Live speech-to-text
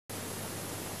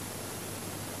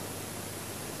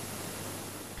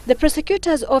The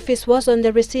prosecutor's office was on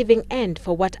the receiving end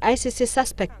for what ICC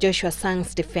suspect Joshua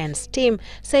Sang's defense team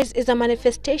says is a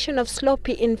manifestation of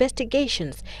sloppy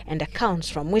investigations and accounts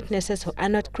from witnesses who are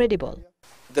not credible.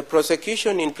 The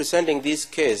prosecution, in presenting this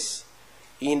case,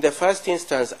 in the first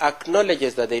instance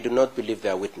acknowledges that they do not believe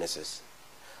their witnesses,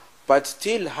 but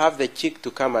still have the cheek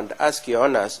to come and ask Your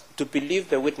Honours to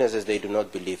believe the witnesses they do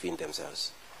not believe in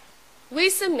themselves. We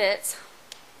submit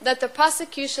that the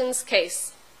prosecution's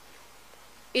case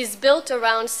is built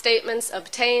around statements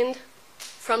obtained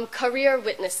from career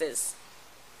witnesses,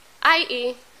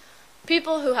 i.e.,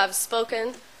 people who have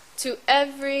spoken to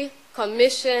every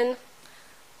commission,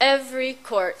 every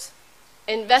court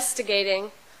investigating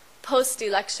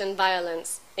post-election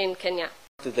violence in Kenya.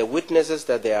 The witnesses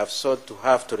that they have sought to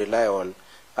have to rely on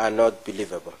are not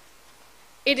believable.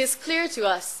 It is clear to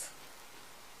us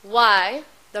why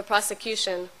the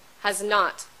prosecution has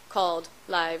not called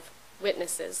live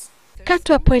witnesses.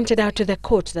 Katwa pointed out to the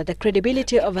court that the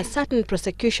credibility of a certain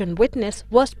prosecution witness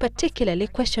was particularly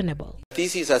questionable.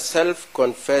 This is a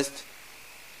self-confessed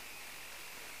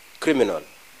criminal.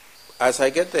 As I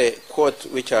get the quote,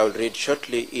 which I will read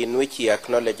shortly, in which he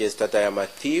acknowledges that I am a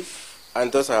thief,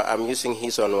 and those are, I'm using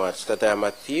his own words, that I am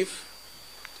a thief,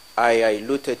 I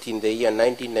looted in the year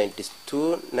 1992,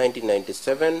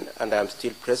 1997, and I am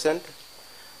still present,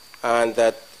 and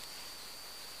that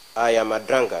I am a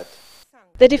drunkard.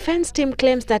 The defense team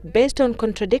claims that based on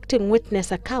contradicting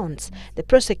witness accounts, the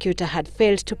prosecutor had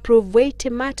failed to prove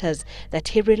weighty matters that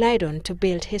he relied on to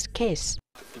build his case.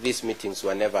 These meetings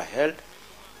were never held,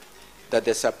 that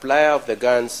the supplier of the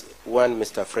guns, one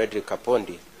Mr. Frederick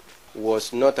Kapondi,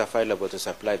 was not available to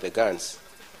supply the guns,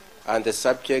 and the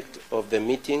subject of the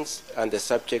meetings and the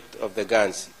subject of the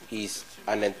guns is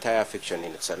an entire fiction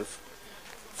in itself,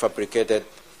 fabricated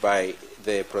by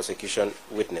the prosecution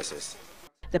witnesses.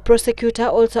 The prosecutor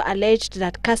also alleged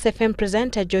that Kass FM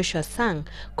presenter Joshua Sang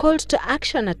called to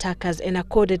action attackers in a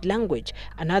coded language,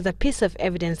 another piece of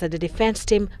evidence that the defense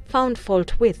team found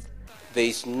fault with. There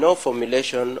is no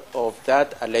formulation of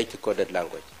that alleged coded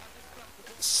language.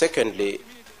 Secondly,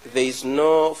 there is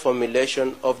no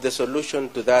formulation of the solution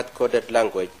to that coded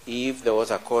language if there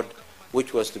was a code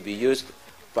which was to be used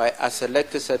by a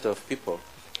selected set of people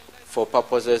for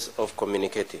purposes of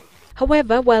communicating.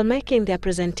 However, while making their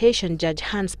presentation, Judge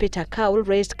Hans-Peter Kaul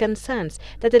raised concerns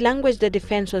that the language the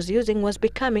defense was using was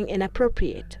becoming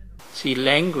inappropriate. The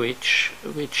language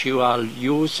which you are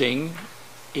using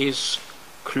is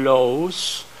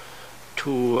close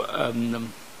to,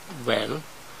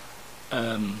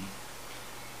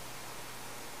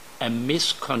 a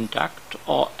misconduct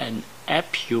or an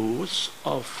abuse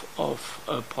of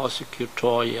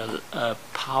prosecutorial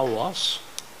powers.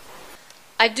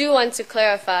 I do want to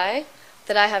clarify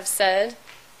that I have said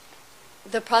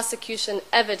the prosecution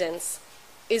evidence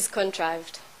is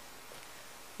contrived,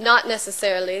 not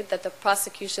necessarily that the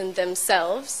prosecution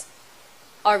themselves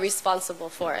are responsible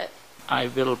for it. I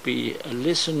will be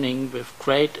listening with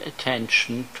great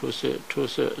attention to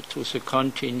the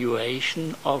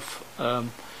continuation of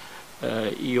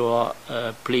your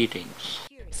pleadings.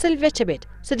 Sylvia Chebet,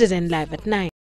 Citizen Live at 9.